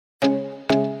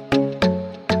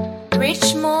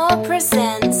Richmore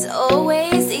presents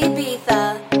Always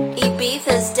Ibiza,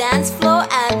 Ibiza's dance floor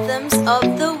anthems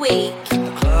of the week.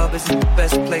 The club isn't the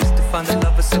best place to find the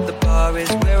lovers, so the bar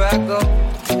is where I go.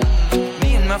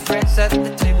 Me and my friends at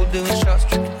the table doing shots,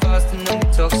 tripping fast, and then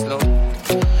we talk slow.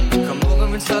 Come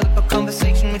over and start up a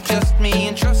conversation with just me,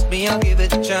 and trust me, I'll give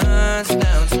it a chance.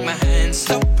 Now take my hand,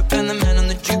 stop it, and the man on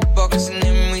the jukebox, and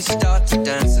then we start to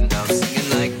dance. And I'm singing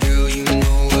like, girl, you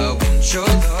know I want your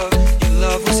love. Your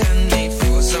love was handmade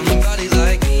for somebody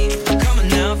like me. Come on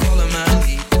now, follow my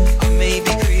lead. I may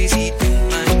be crazy, don't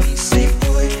mind me. Say,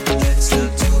 boy, let's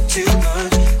not talk too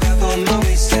much. Grab on my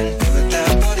waist and put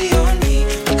that body on me.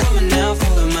 Come on now,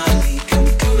 follow my lead.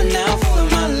 Come on now, follow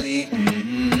my lead.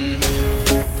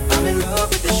 I'm in love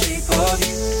with the shape of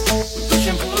you. We push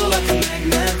and pull like a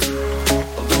magnet.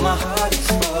 Although my heart is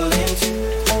falling too.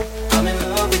 I'm in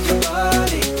love with your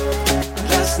body.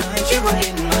 Last night you were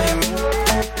in my room.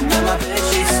 Now my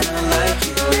bedsheets smell like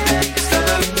you.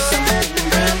 Discovering something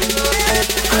brand new.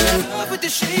 I'm in love with the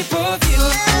shape of you.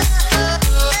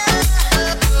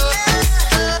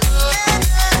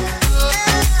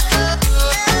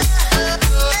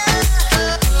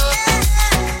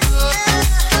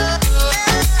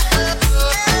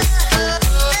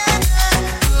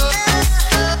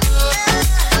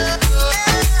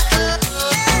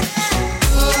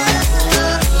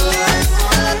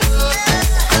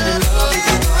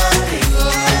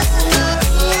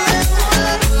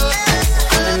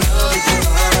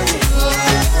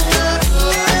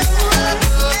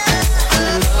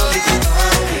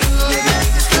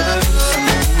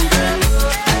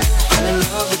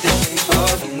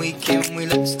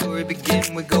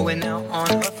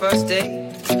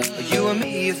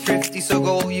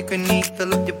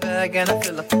 And I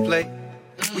fill up the plate.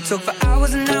 We talk for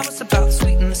hours and hours about the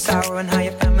sweet and the sour and how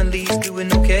your family's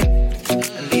doing okay.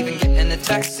 And leaving, getting a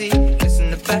taxi,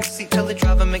 kissing the backseat, tell the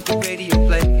driver make the radio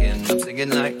play. And I'm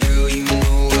singing like, girl, you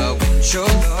know I want your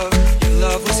love. Your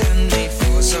love was handmade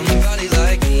for somebody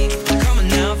like me. Come on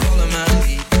now, follow my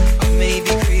lead. I may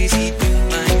be crazy, don't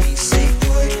mind me. Say,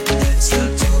 boy, let's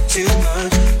not talk too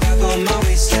much. Grab on my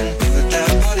waist and put that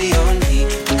body on me.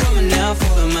 Come on now,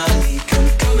 follow my lead.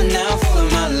 Come on now, follow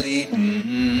my lead.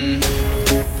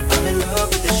 I'm in love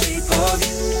with the shape of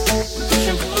you. We push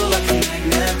and pull like a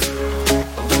magnet.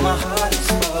 Although my heart is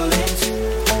falling too.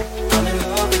 I'm in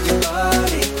love with your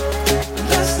body.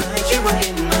 Last night you were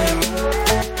in my room.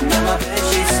 Now my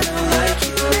bedsheets smell like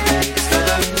you.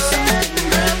 Discovering something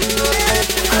brand new.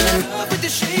 I'm in love with the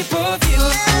shape of you.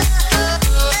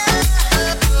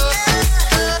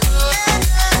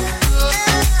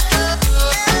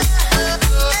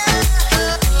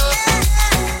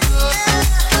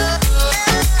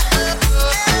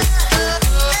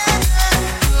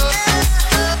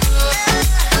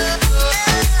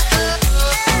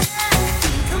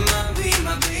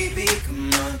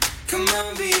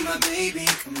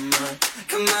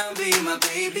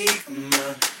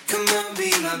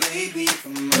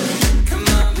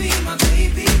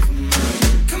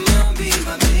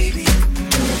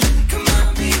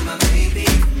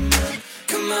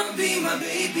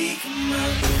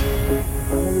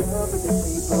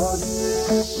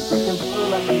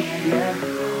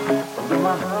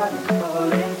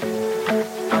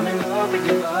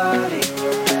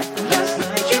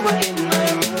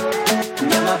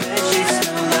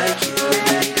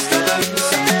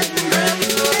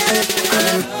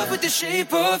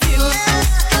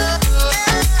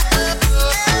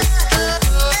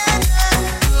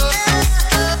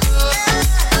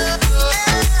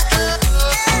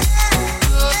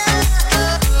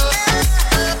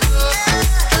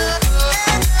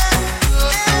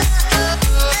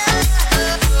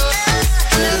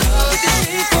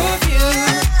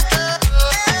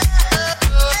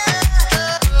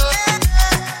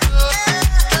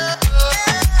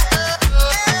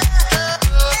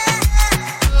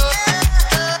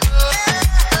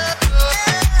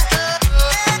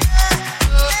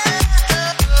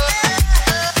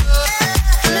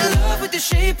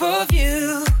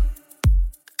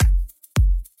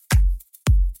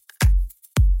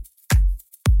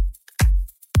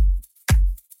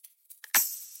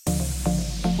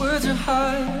 Words are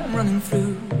high, I'm running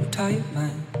through a tired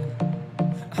mind.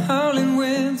 A howling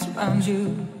wind surrounds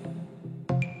you.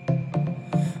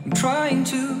 I'm trying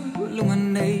to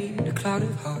illuminate a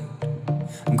clouded heart.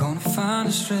 I'm gonna find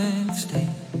the strength to stay.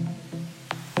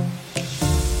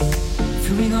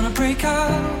 Feel we gonna break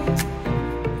out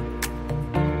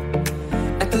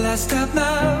at the last step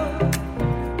now.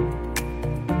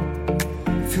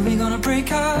 Feel we gonna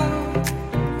break out.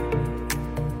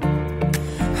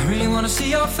 I really wanna see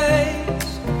your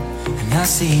face and I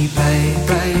see bright,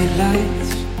 bright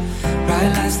lights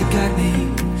that guide me.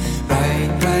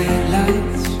 Bright, bright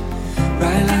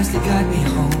lights that guide me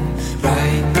home.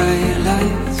 Bright, bright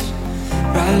lights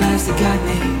that guide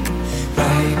me.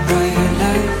 Bright,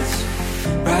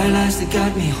 bright lights that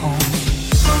guide me home.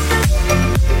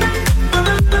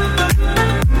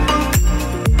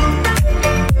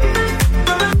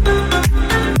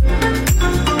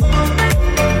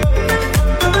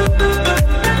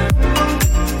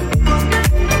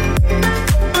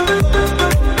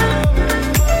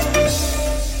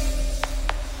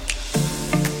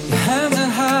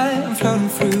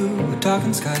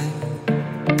 Sky.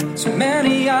 So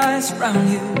many eyes around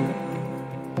you.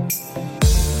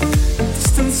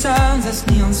 Distant sounds as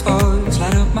neon sparks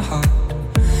light up my heart.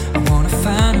 I wanna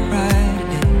find a brighter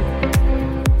day.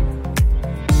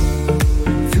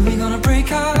 Feel we gonna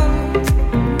break out.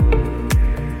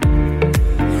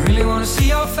 I really wanna see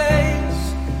your face.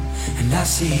 And I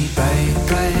see bright,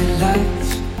 bright lights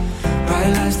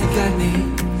that guide me.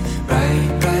 Bright,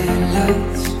 bright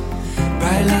lights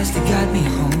that guide me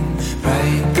home.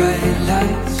 Bright, bright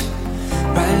lights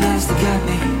that guide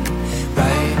me.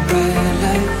 Bright, bright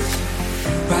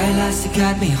lights that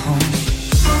guide me home.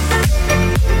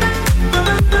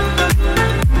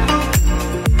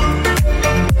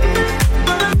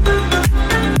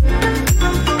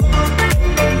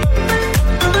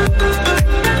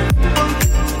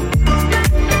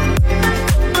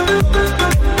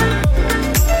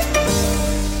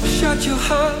 Shut your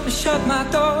heart, shut my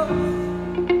door.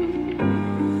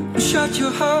 Shut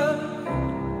your heart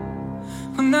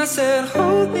when I said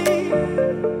hold me.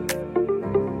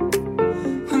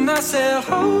 When I said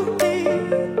hold me.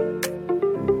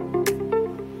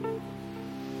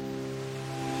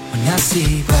 When I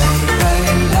see bright,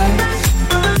 bright lights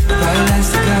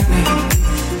that guide me.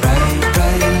 Bright,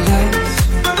 bright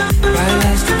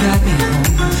lights that guide me home.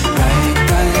 Bright,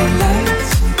 bright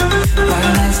lights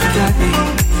that guide me.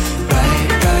 Bright,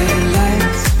 bright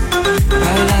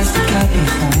lights that guide me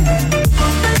home.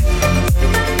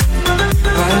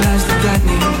 Bright lights that guide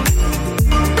me.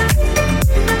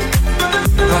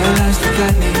 Bright lights that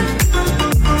guide me.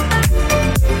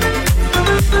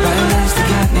 Bright lights that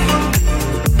guide me.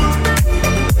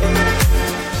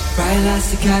 Bright lights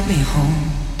that guide me home.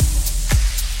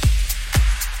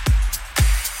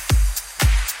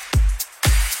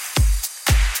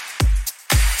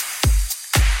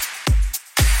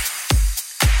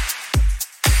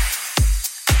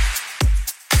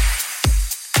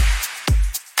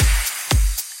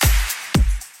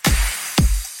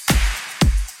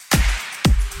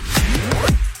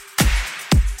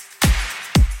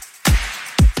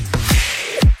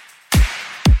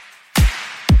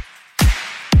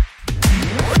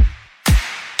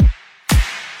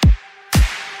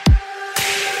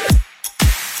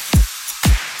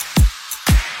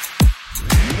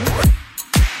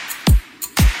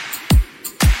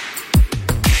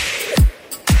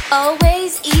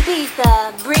 Always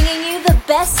Ibiza, bringing you the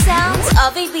best sounds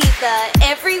of Ibiza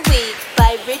every week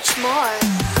by Rich Moore.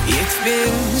 It's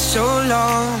been so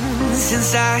long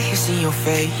since I see your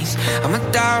face. I'm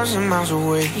 1,000 miles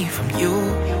away from you,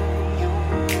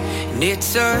 and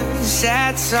it's a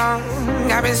sad song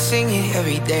I've been singing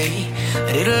every day,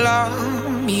 but it'll all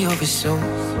be over soon.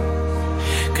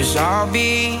 'Cause I'll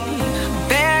be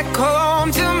back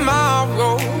home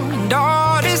tomorrow, and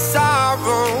all the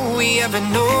sorrow we ever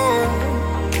know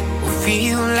will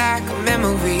feel like a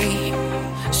memory,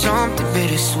 something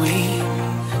bittersweet,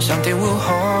 something we'll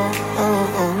hold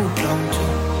on to.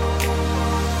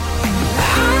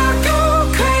 I'll go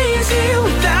crazy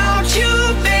without you,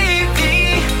 baby.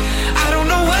 I don't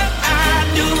know what I'd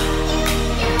do,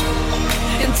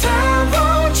 and time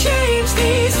won't change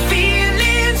these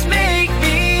feelings. Make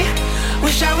me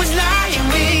wish I was lying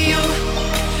with you.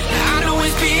 I know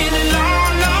it's been a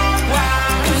long, long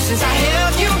while since I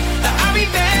held you. I'll be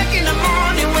back in the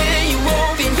morning when you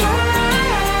open your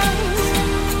eyes.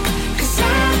 'Cause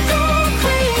I'm so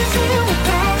crazy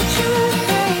without you,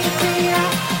 baby. I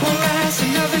won't last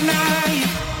another night.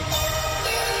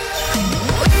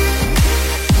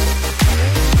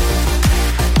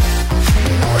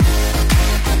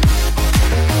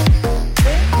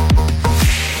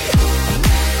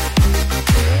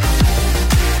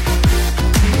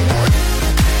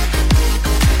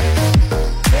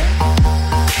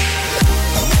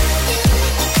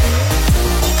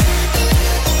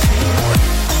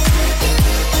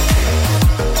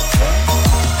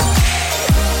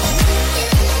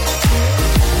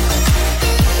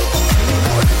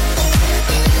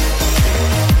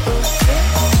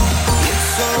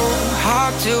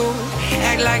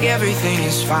 Everything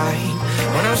is fine.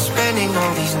 when I'm spending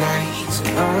all these nights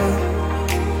alone.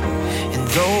 And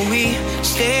though we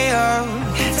stay up,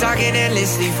 talking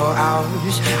endlessly for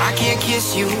hours, I can't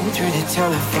kiss you through the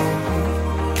telephone.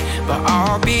 But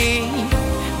I'll be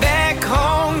back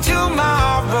home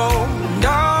tomorrow, and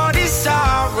all this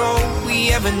sorrow we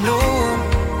ever knew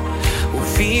will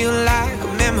feel like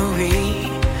a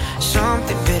memory,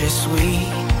 something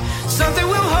bittersweet, something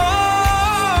we'll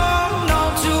hold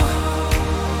on to.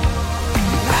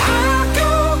 I'll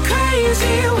go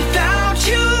crazy without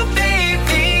you,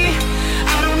 baby.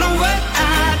 I don't know what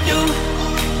I'd do,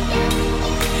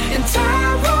 and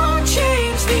time won't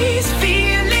change these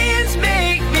feelings.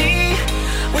 Make me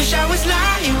wish I was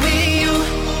lying with you.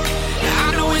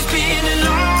 I know it's been a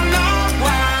long, long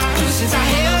while since I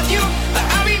held you, but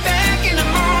I'll be back in the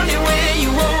morning when you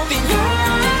open your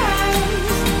eyes.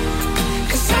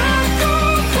 'Cause I'm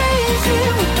going crazy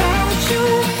without you,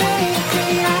 baby.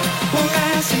 I won't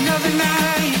last another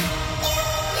night.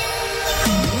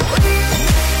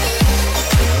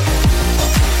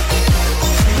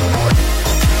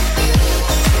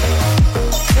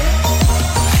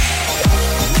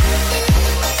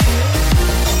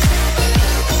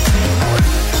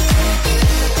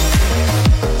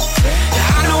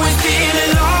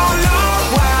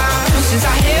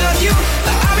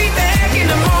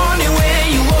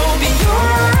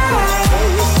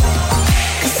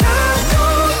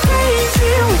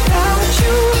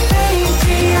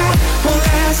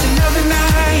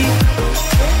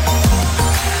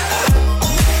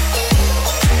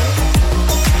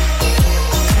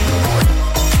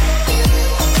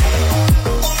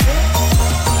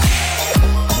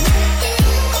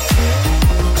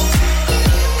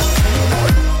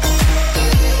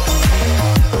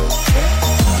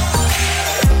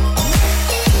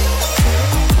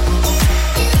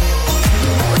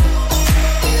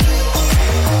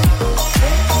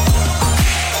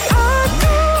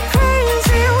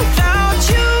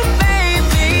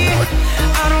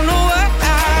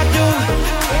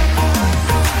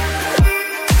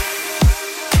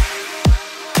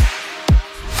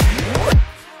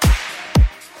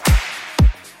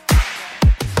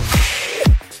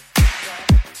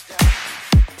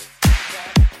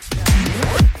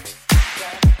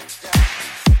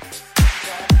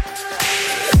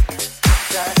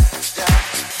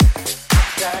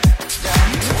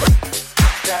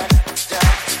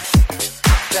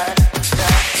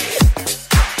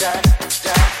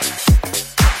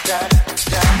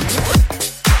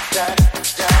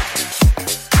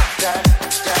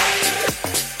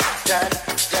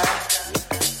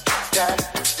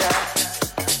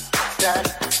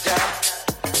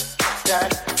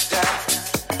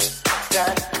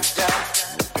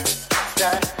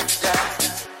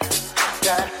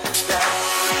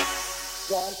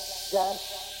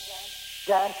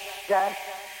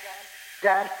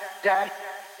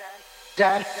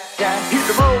 Hit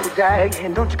the road, Jack,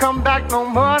 and don't you come back no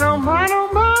more, no more, no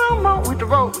more, no more. Hit the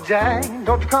road, Jack,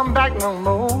 don't you come back no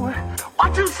more.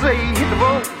 What you say? Hit the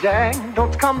road, Jack,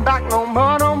 don't you come back no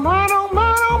more, no more, no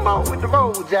more, no more. Hit the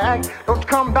road, Jack, don't you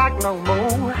come back no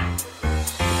more.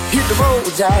 Hit the road,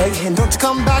 Jack, and don't you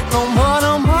come back no more,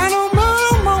 no more, no more,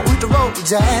 no more. Hit the road,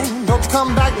 Jack, don't you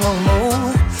come back no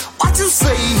more. What you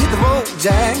say? Hit the road,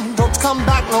 Jack, don't you come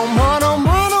back no more, no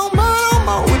more, no more, no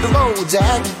more. Hit the road,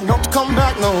 Jack, don't you come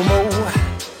back no more.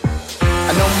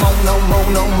 No more, no more,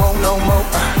 no more, no more.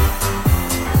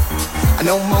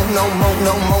 No more, no more,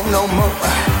 no more, no more.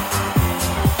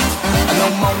 No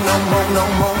more, no more, no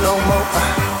more, no more.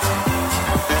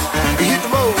 Hit the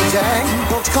road, Jack,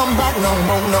 don't you come back no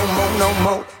more, no more, no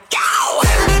more.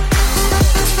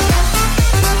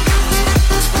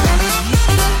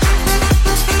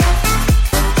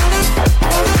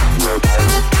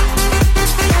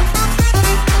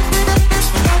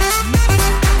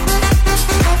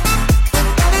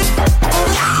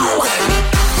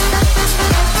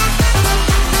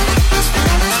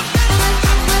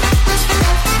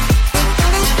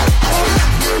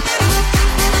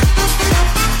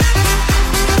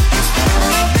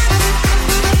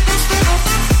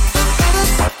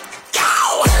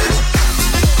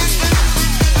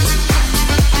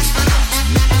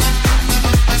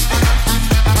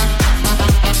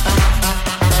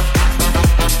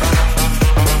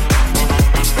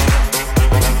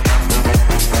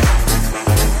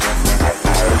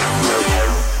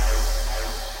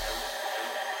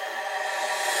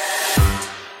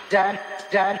 dun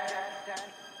dun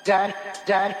dun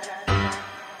dun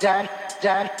dun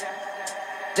dun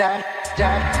dun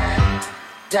dun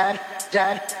dun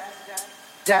dun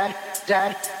dun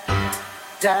dun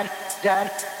dun dun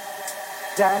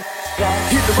dun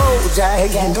Hit the road,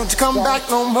 Jack, and don't you come back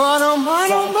no more, no more,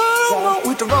 no more, no more.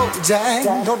 With the road, Jack,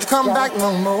 don't you come back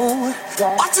no more.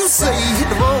 What you say? Hit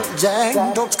the road, Jack,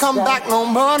 don't you come back no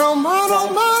more, no more, no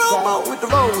more, no more. With the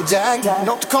road, Jack,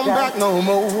 don't you come back no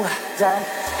more.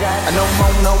 No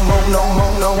more, no more, no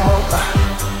more, no more.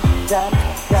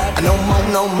 No more,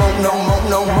 no more, no more,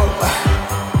 no more.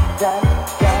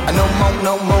 No more,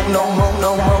 no more, no more,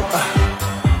 no more.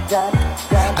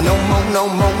 No more, no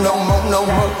more, no more, no more.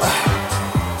 No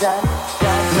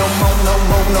more, no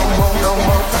more, no more, no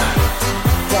more.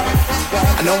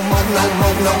 No more, no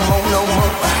more, no more, no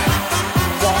more.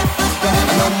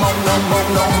 No more, no more,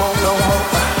 no more, no more.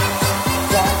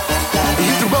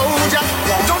 Hit the road, Jack,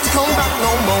 don't you come back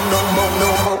no more, no more, no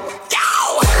more.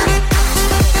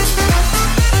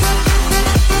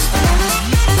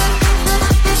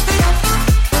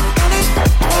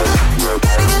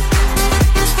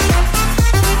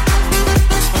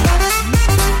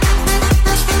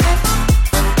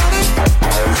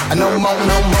 No more,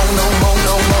 no more, no more,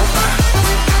 no more.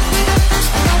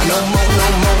 No more, no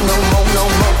more, no more, no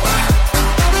more.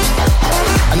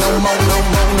 No more, no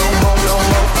more, no more, no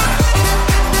more.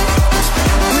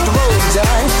 Hit the road,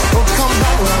 Jack, don't you come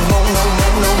back no more, no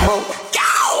more, no more.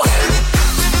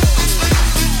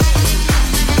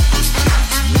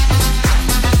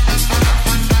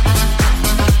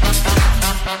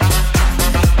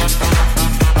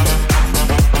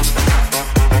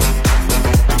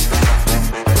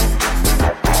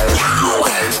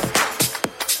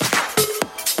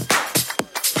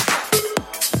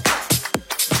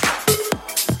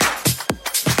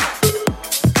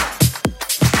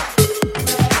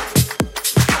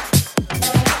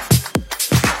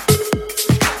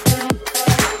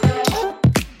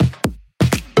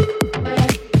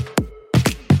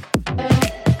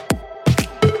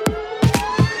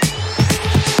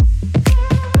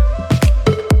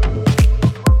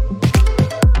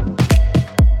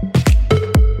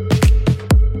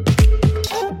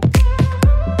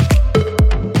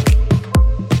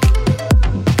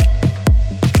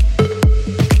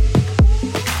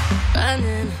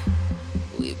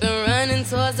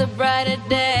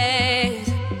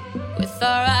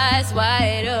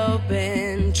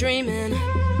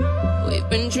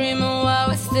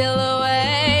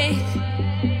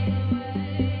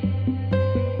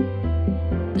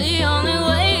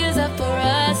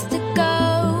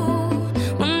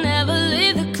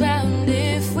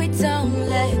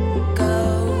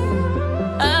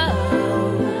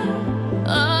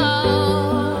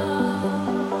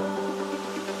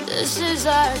 This is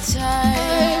our time.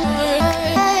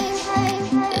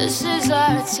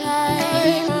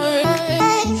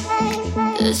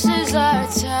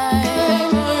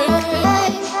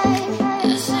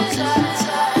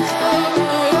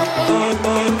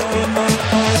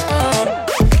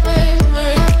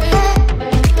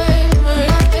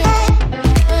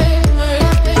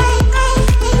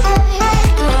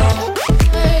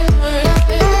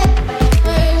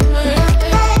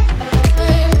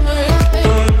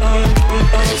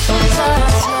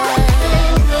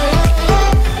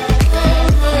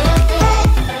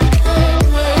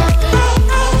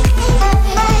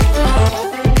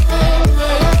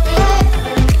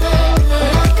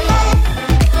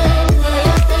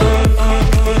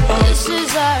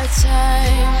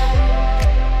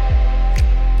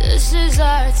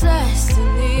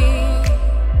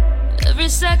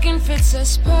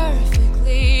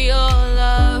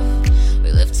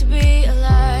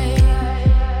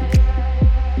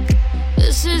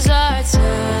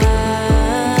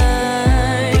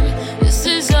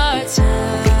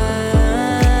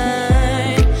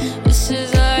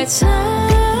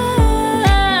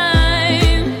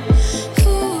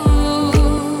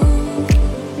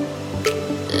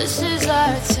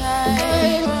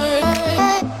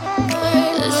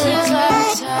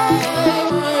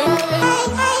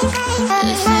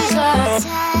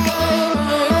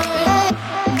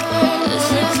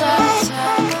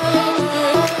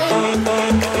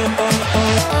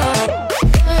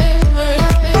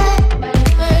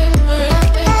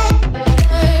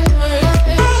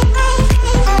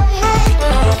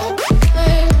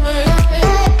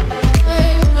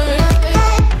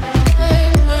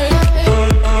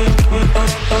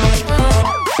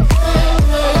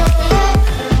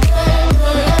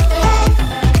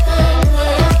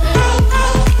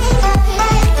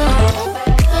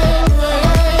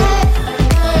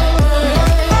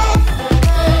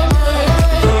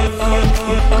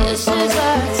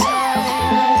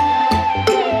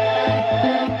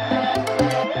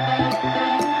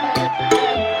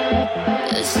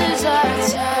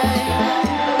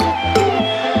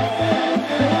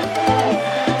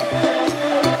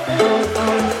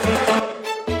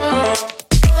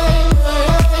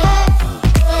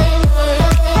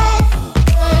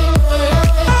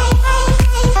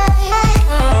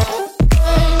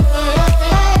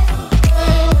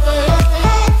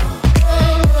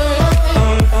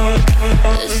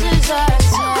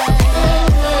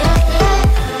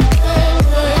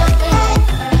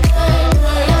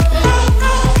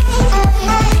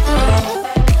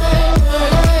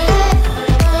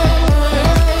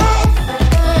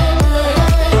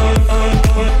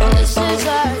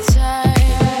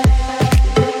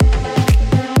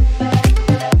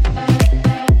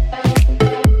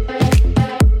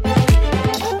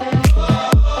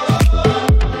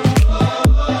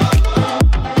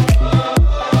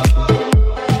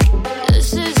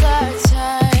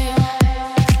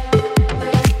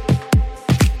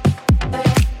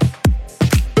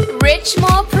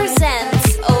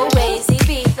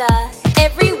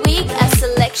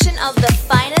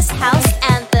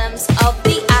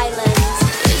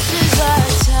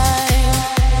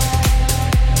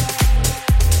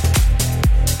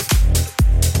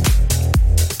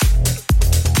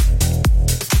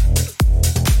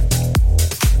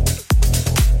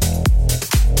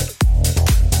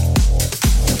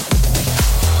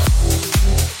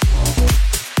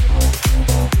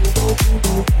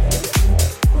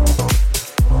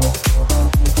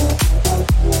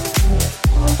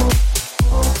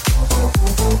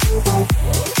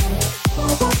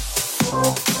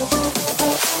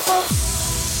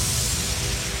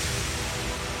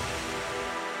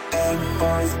 bad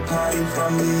boys party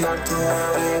from New York to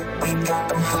LA. We got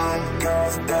them hot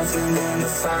girls dancing in the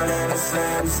sun and the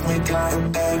sands. We got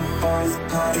them bad boys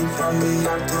party from New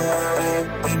York to LA.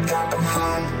 We got them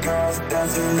hot girls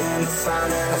dancing in the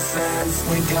sun and the sands.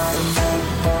 We got them bad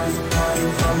boys party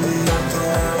from New York to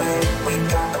LA. We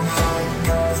got them hot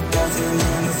girls dancing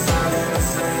in the sun and the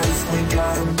sands. We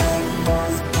got them bad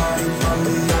boys party from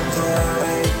New York to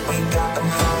LA. We got them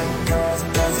hot girls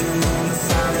dancing in the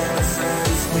sun and the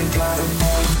sands. We got them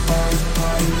bad boys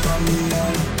party from New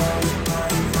York. Party from New York.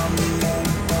 Party from New York.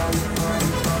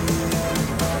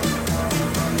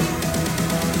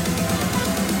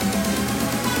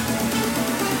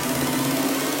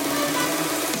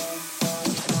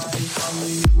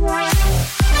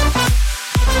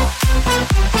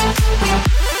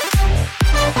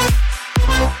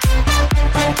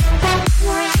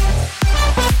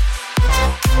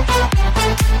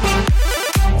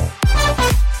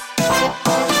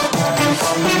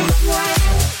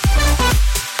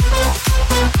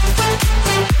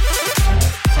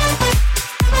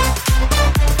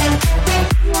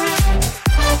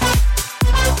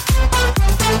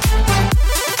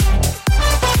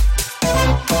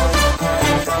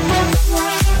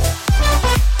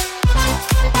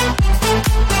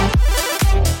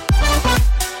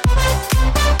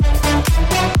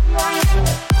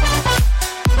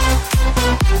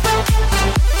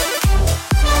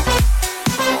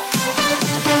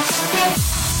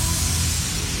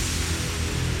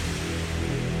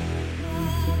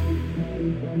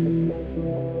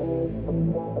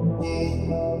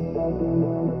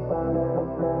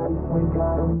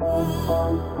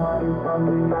 Party from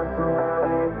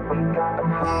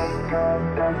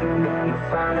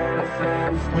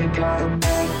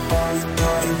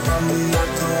New York.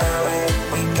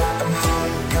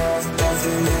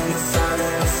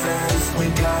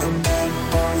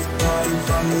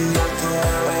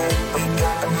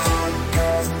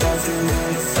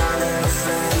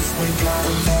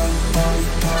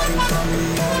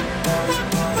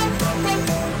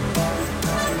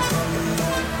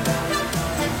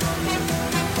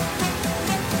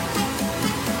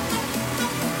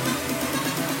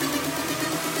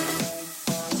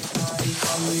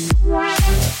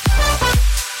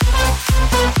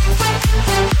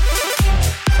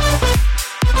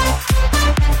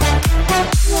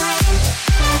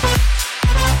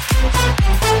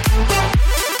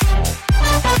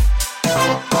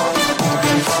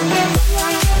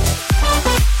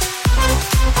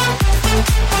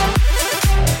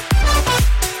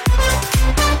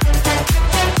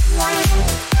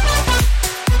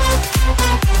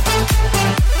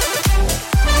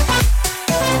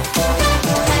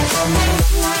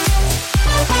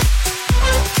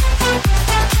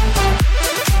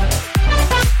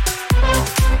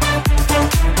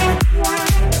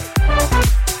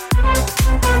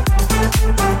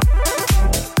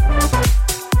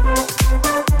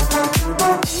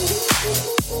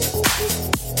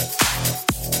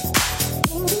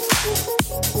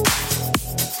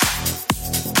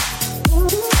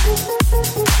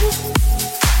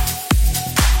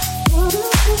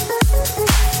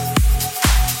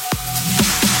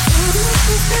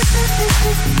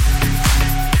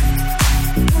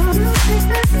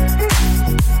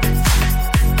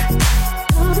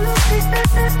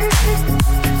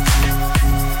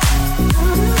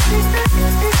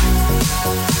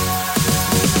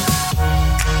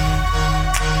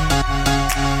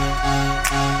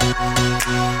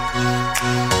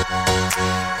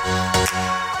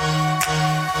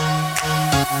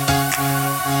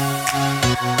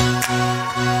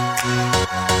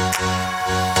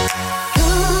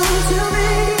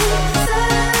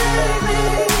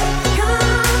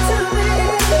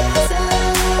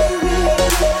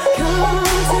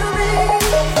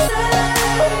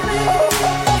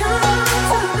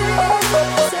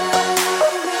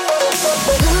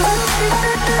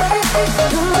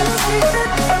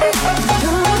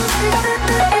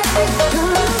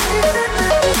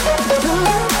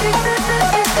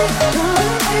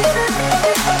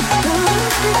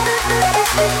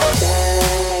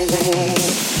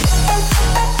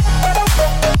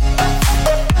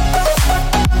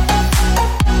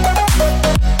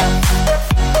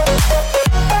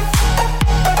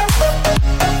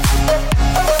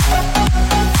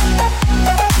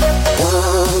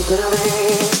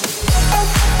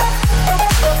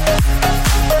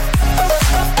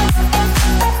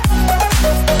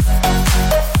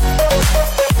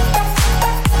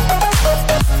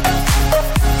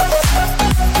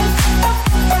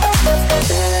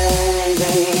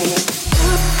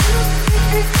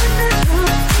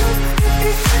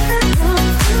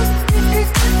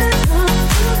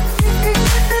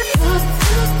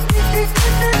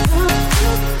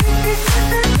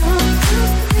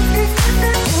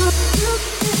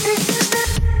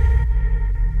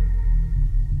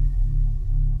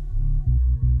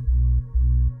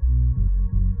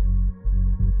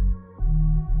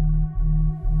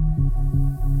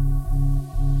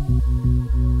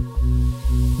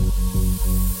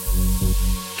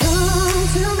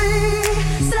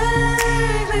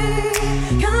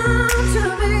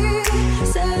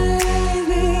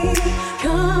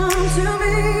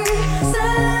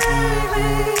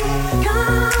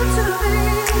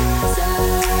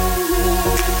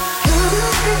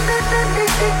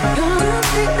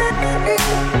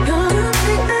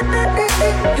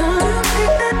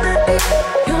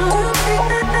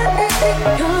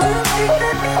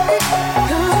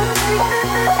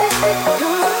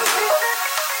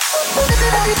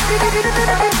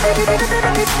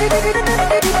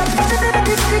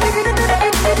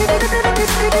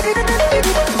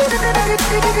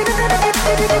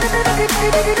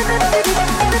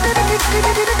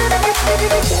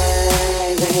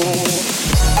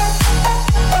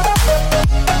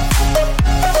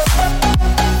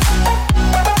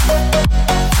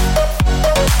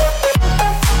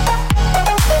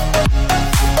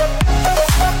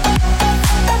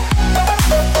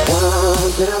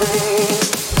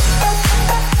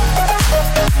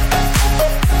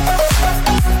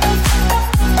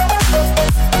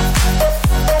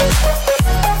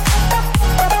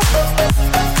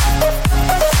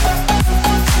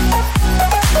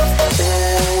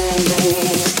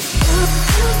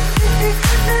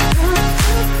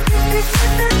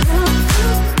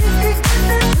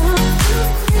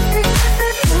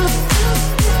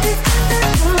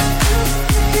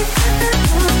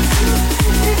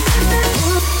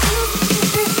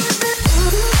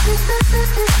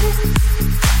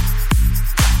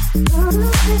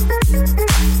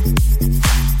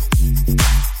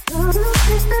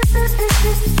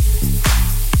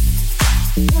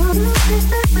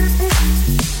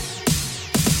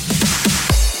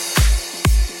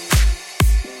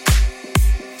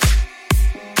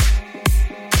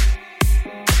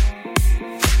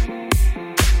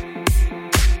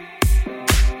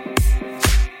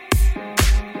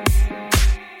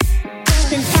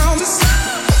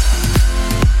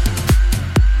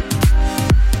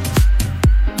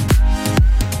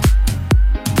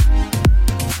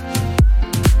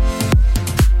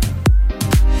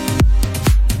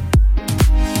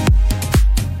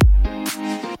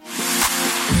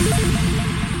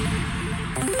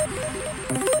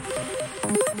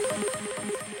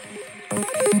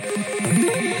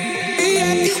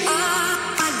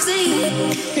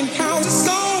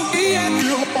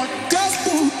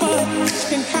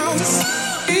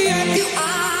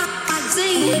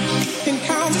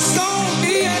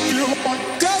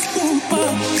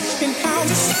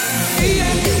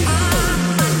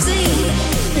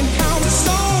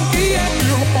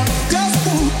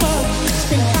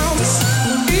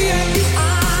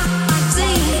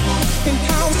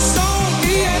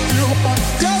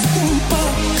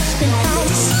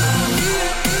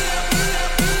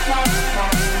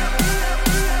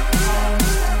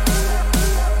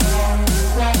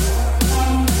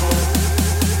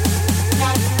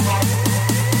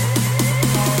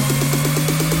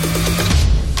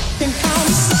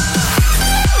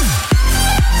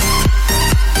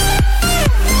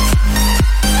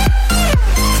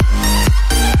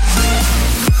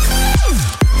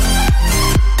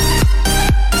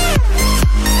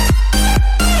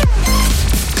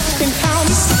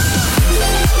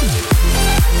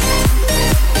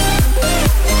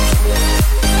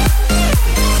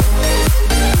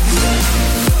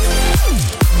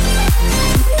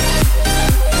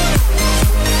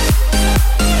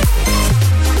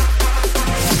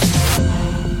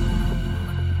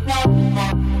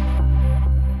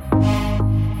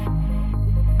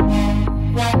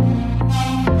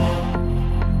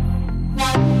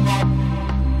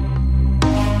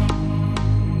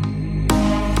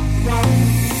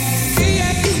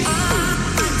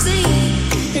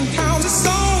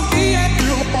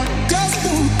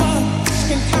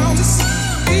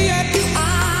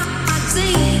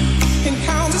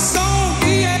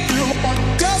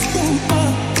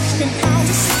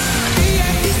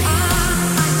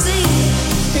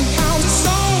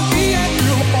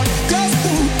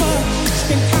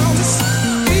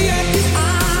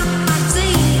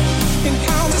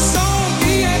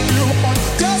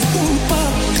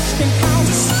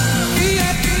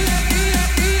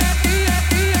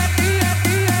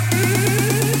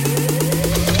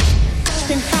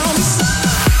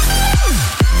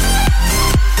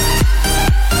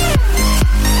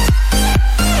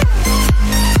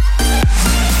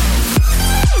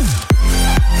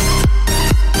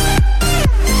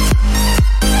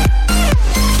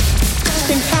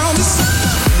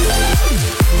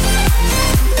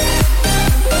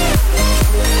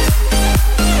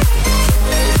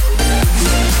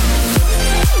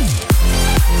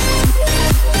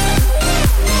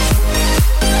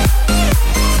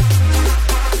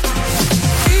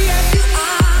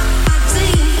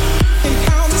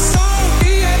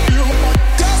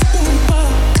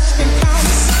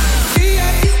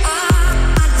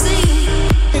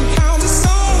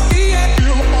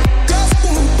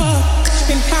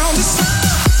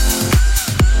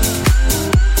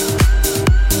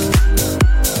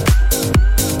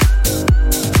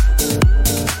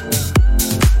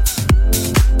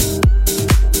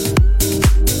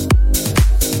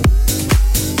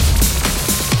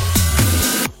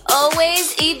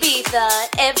 Always Ibiza.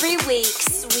 Every week,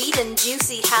 sweet and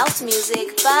juicy house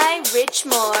music by Rich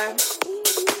Moore.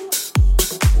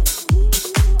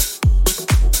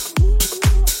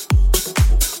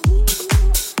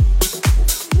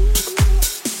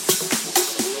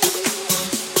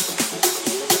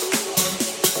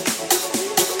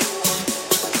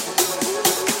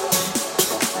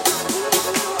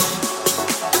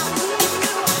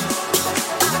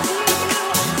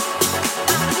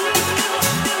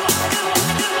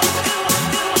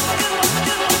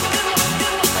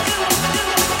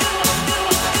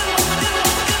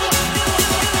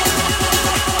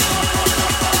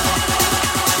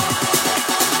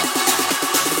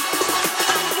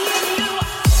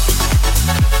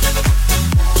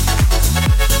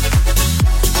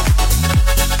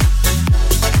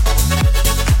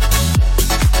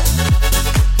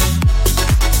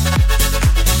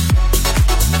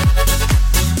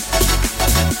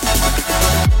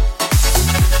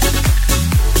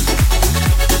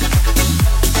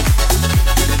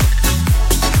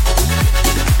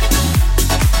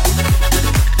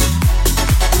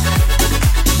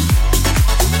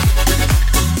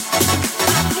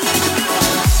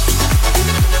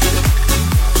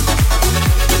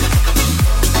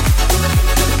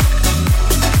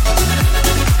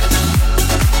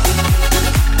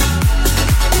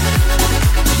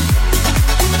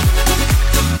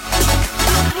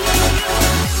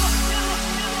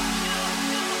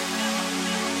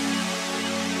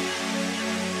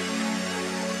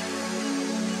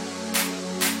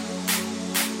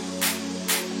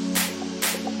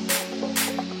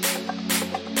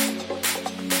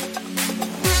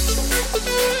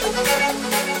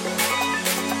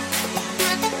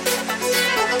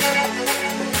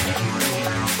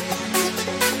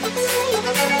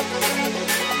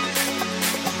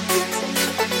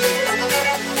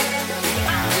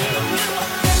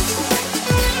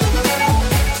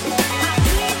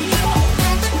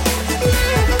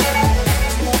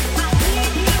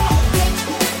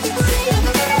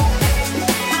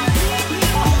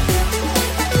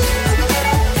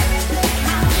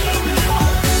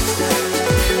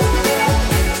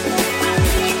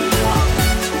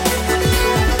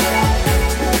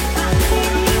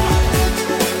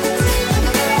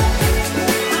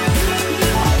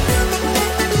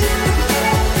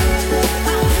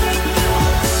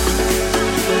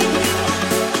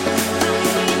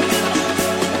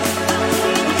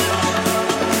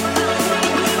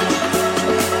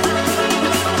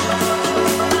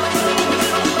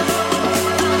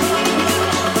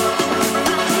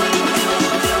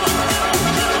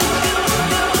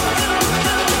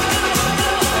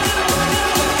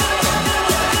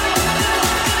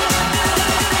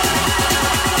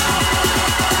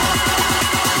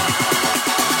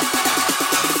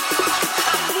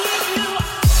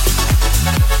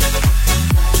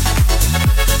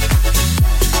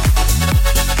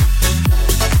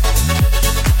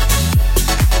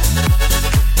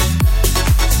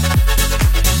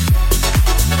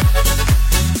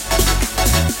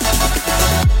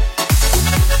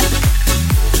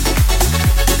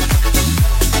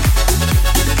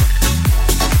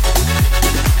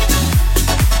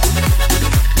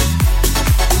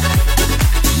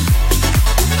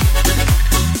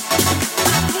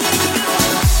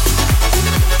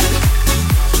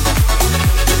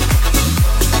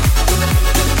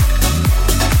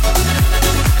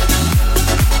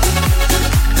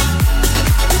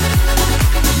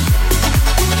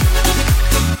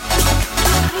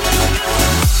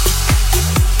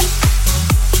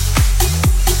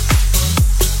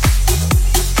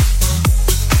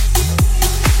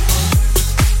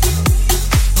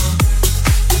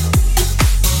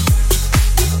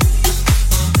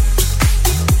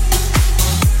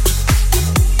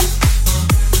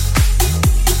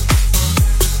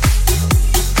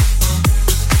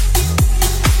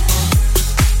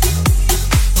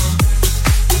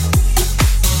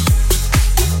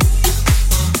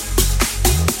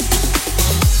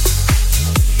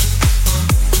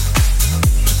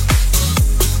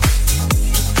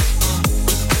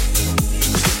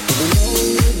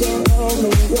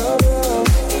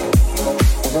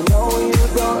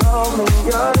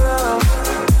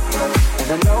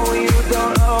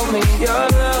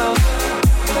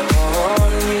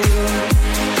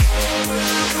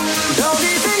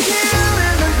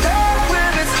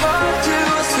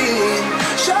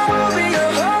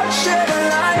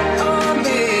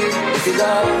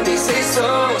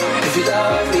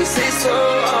 Say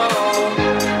so.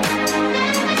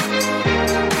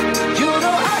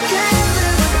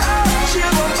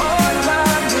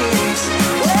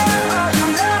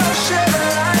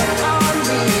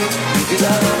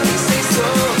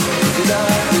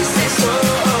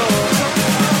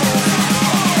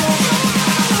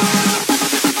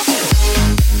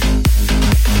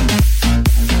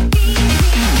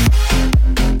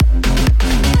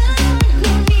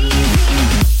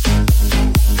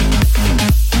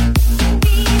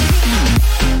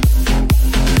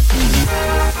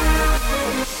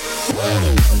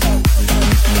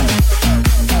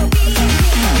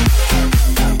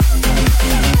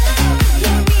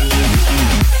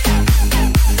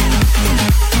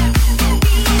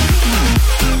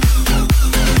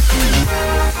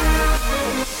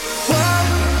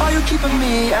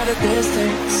 a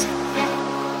distance.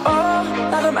 All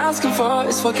that I'm asking for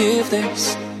is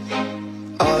forgiveness.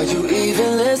 Are you even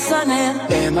listening?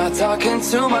 Am I talking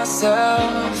to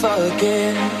myself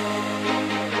again?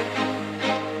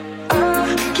 I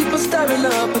keep on staring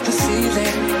up at the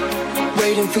ceiling,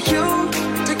 waiting for you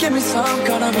to give me some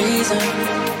kind of reason.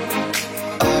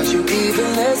 Are you even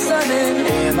listening?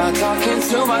 Am I talking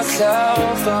to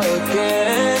myself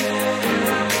again?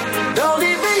 Don't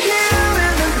leave me here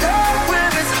in the dark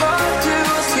where it's hard to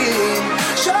see.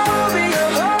 Show me your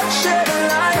heart, shed a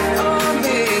light on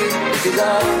me. If you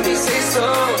love me, say so.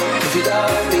 If you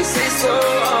love me, say so.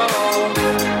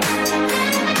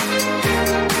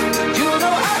 You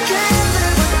know I can't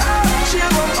live without you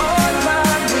on my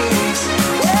knees.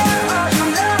 Where are you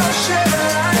now? Shed a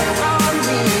light on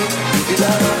me. If you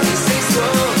love me, say so.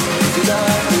 If you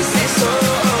love me, say so.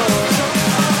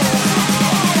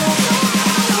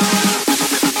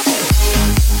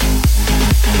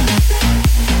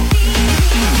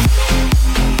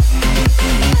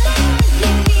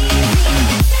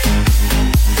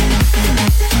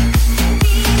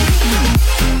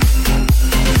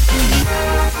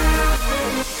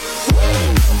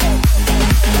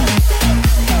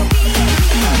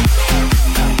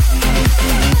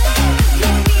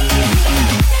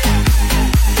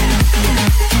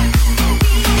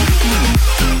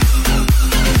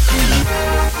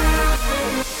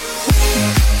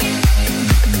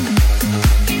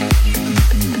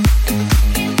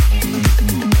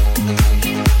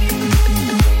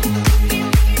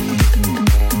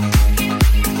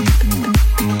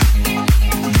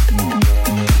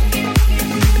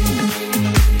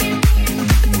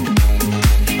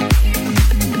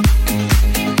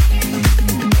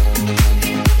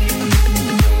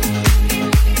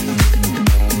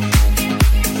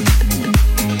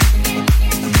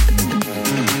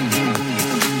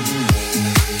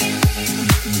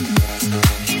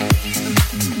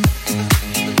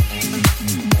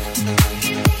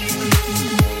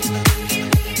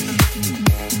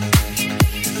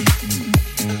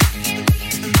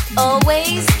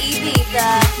 Always Ibiza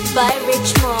by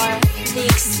Rich Moore, the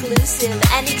exclusive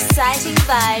and exciting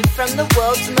vibe from the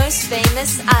world's most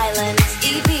famous island,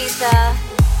 Ibiza.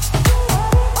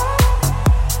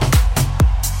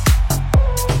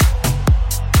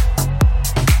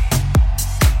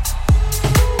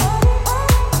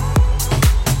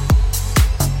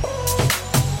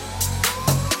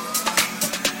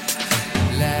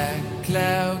 Black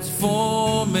clouds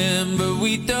forming, but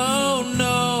we don't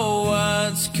know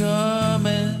what's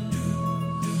coming.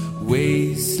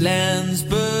 Wastelands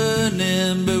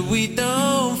burning, but we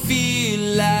don't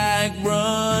feel like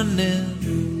running.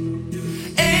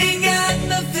 Ain't got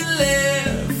nothing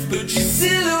left but your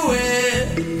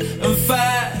silhouette and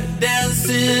fire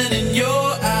dancing in your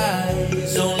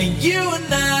eyes. Only you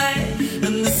and I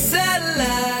and the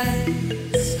satellites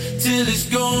till it's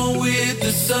gone with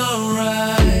the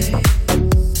sunrise.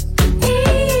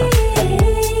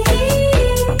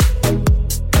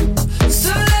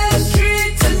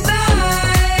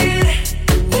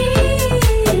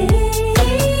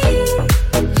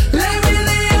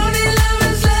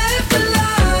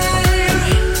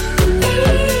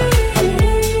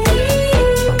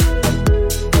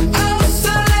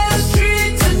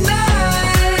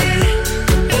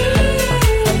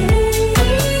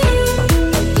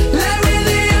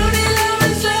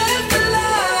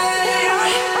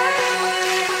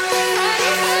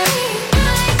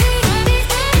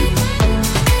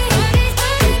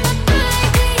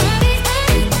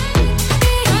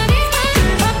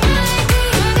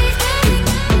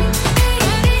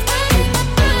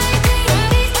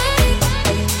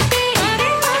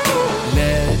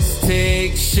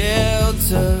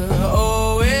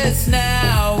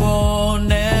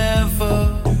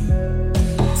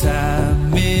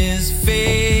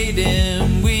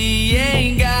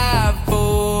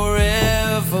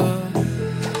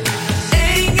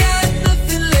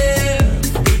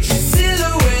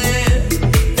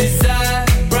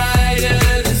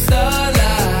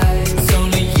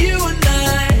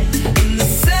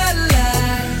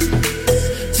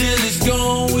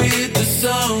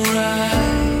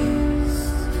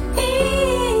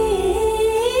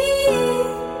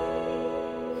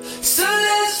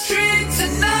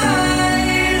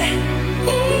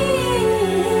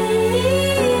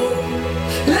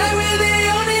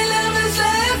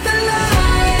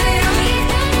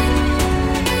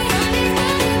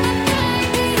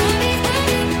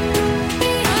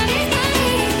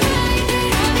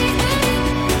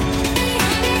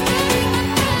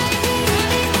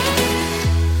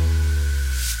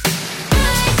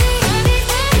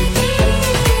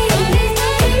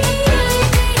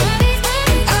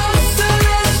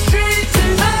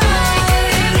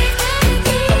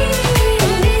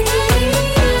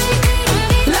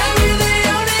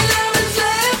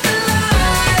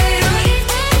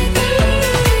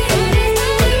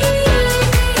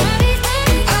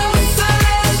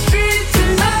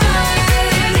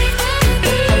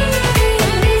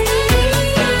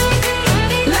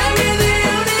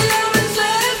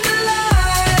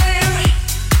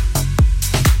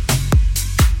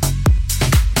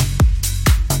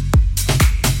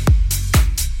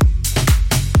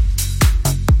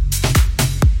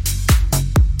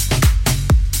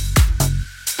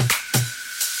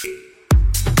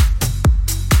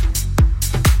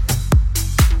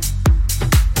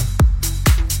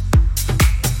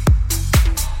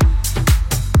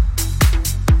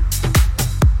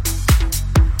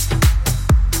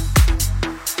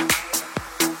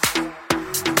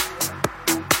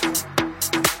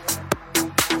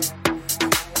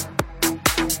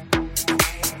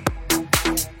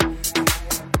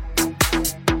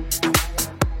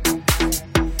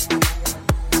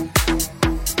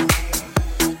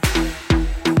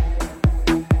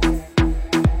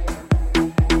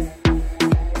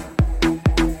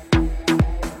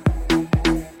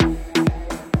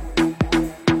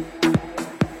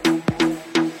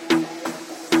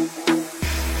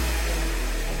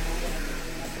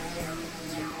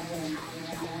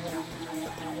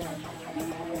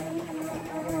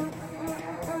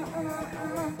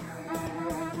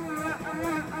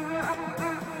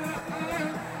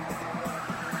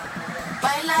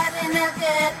 Bailar en el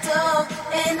ghetto,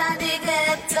 in the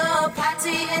ghetto,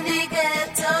 party in the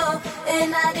ghetto, in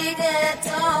the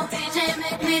ghetto, DJ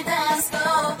make me dance,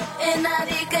 go, in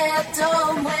the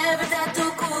ghetto, mueve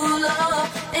tu culo,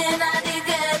 in the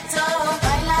ghetto,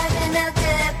 bailar en el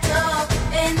ghetto,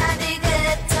 in the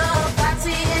ghetto,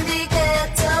 party in the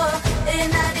ghetto, in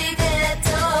the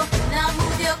ghetto, now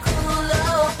move your culo,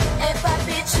 hey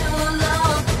papi chulo,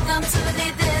 come to the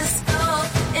disco,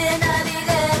 in the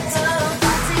ghetto.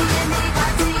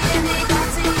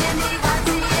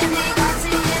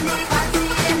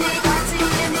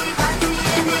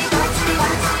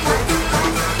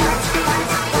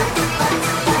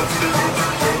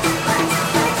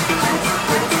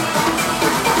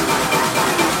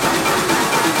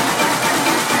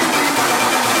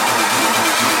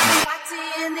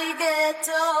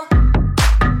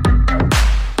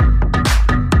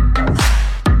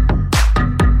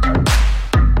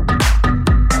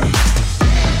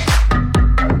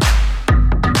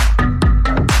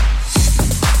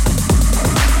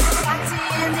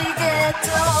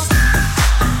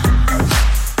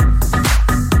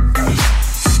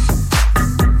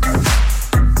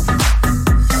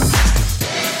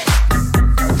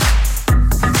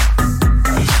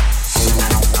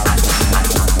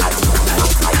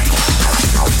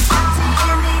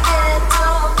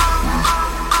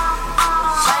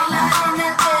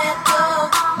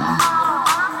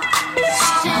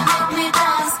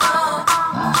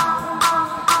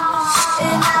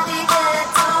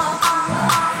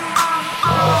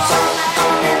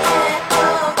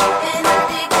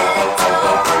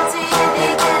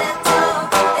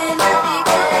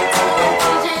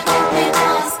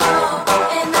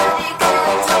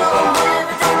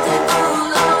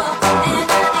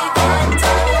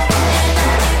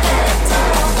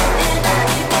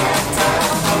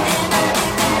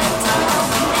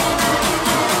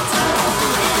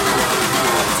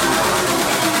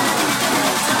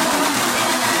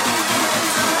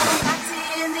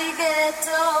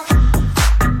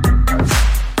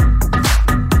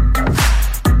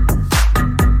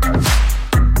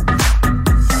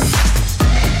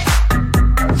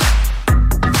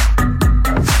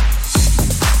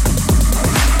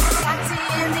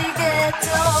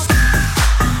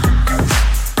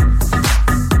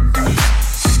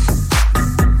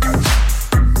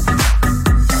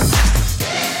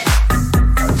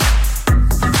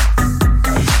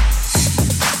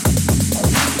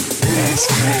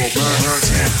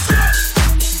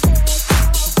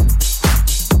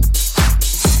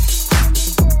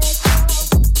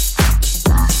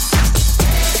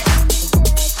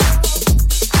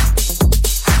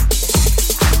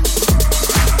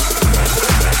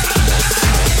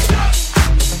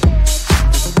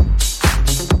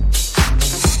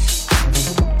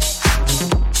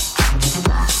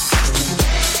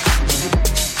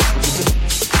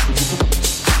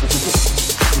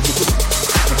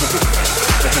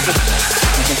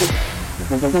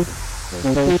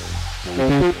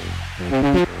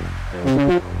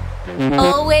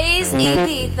 Always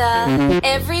Ibiza.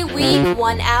 Every week,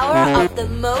 1 hour of the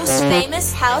most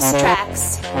famous house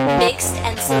tracks, mixed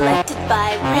and selected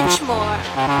by Rich Moore.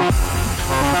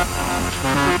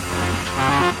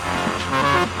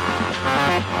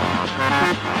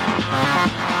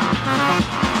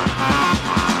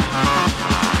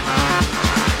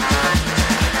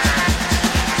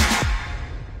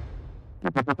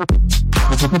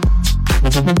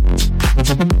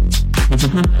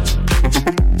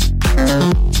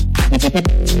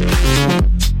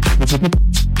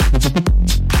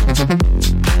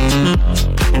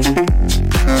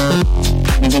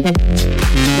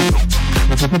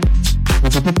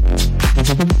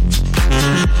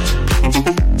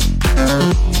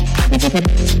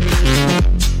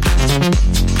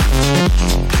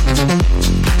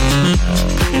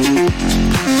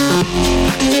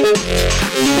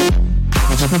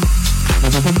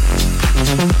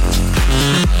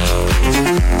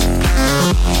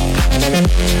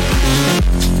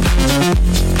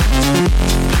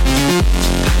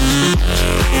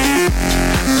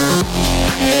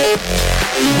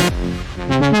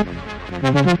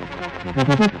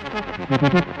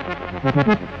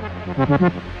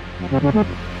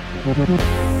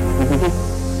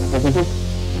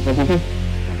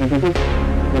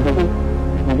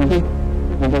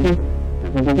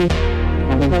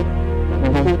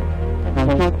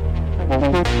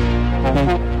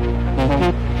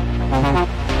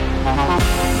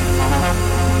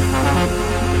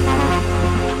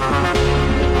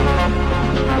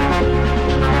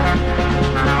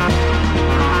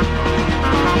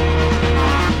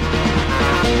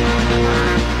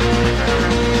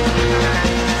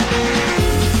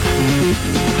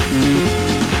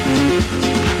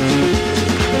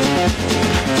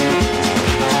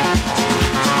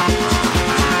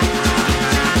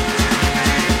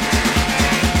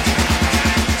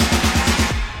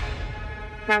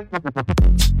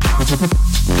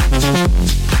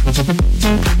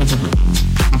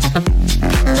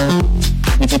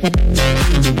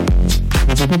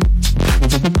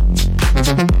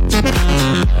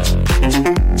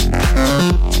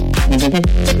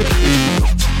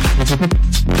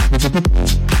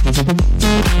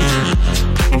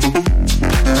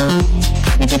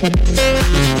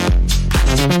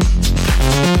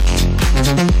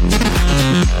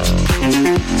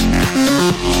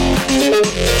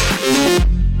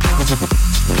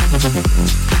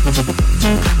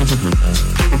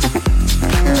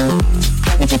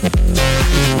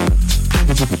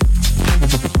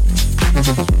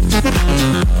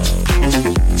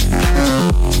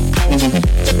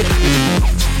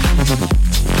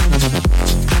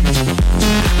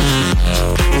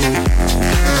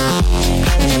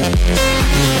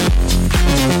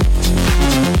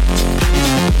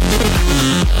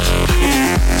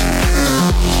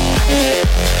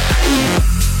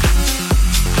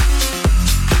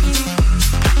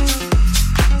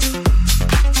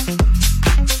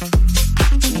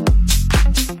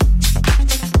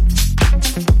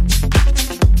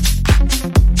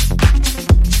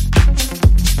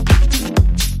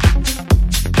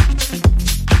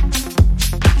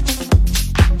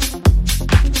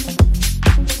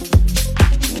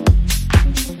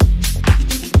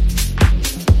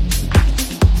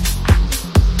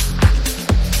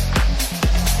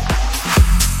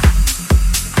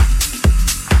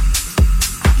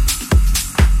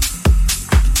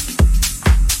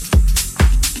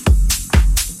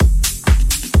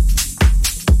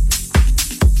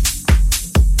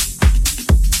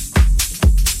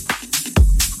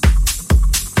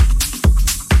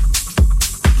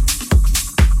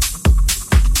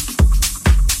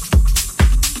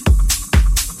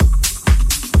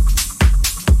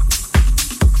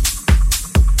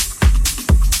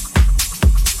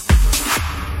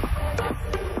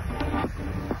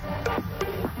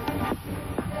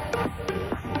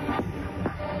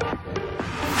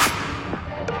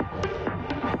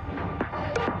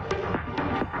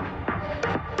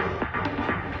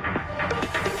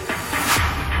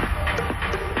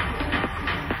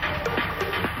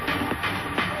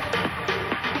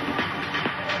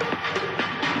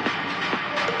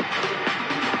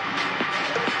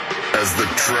 As the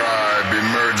tribe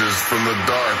emerges from the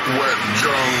dark, wet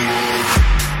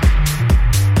jungle.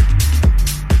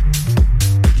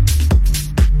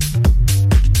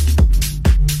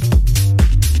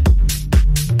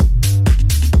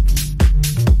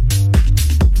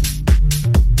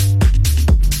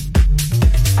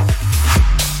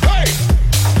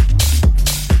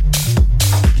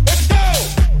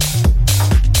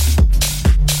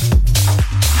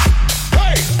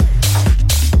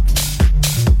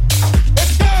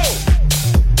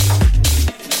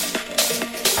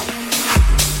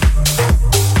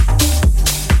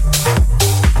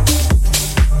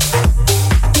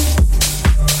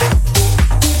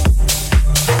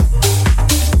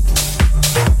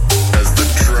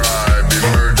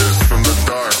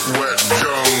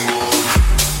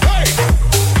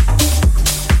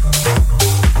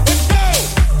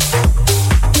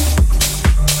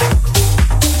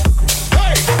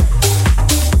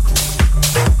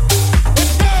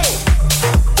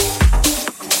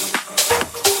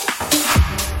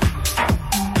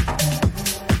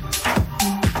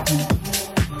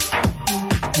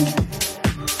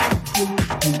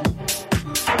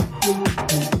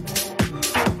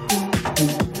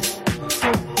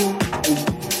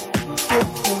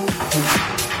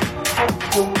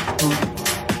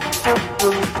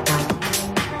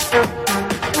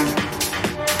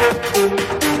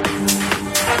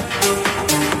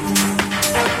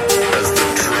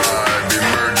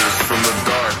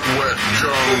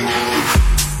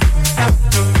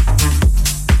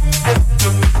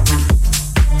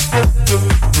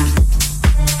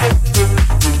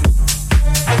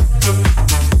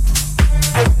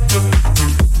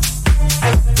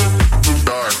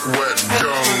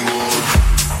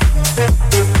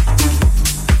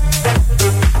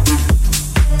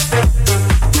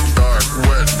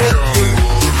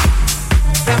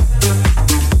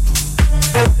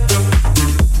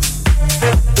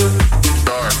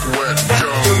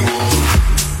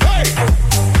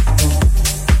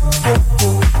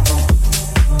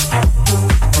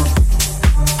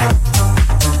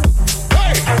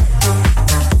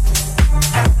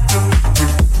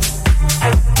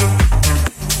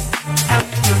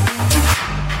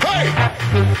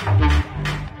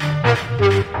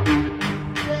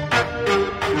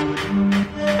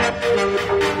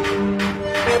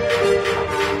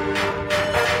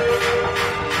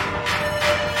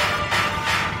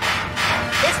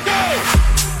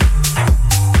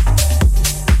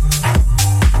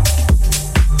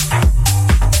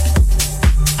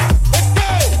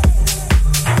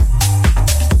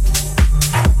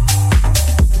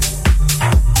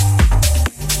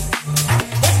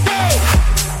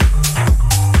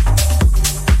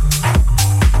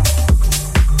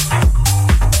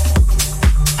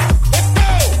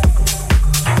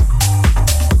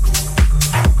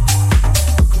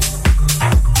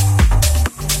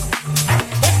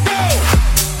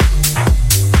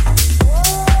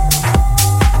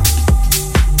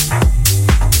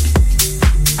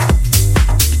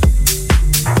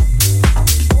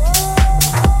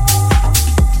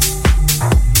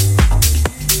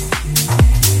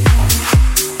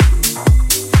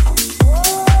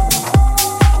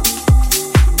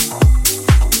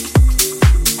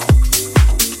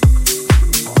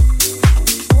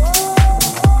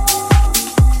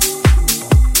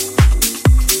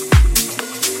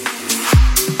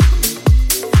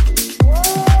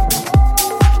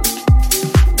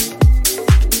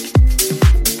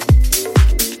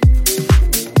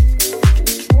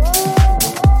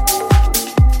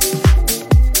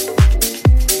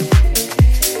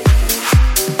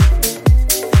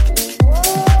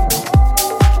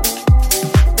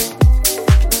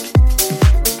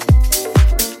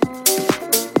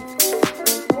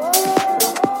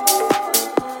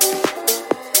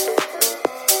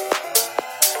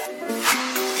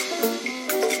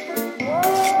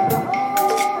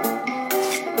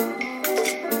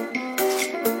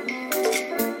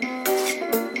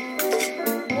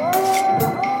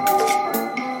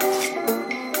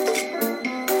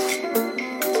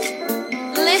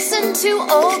 Listen to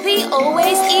all the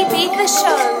Always Ibiza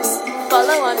shows.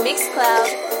 Follow on Mixcloud,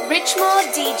 Richmore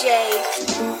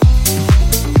DJ.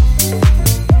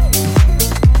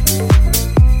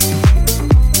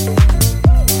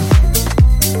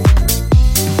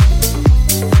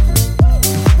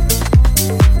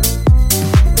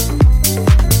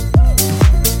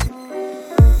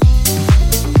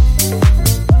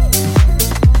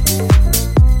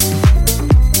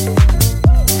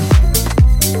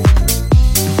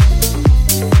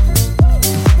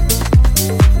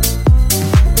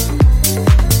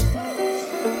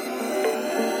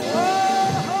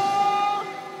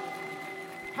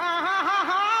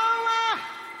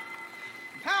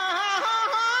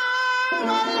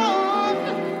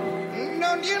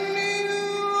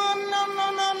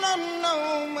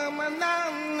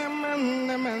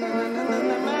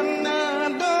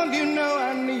 Don't you know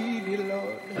I need you,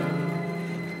 Lord?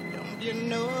 Don't you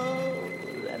know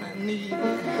that I need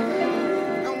you?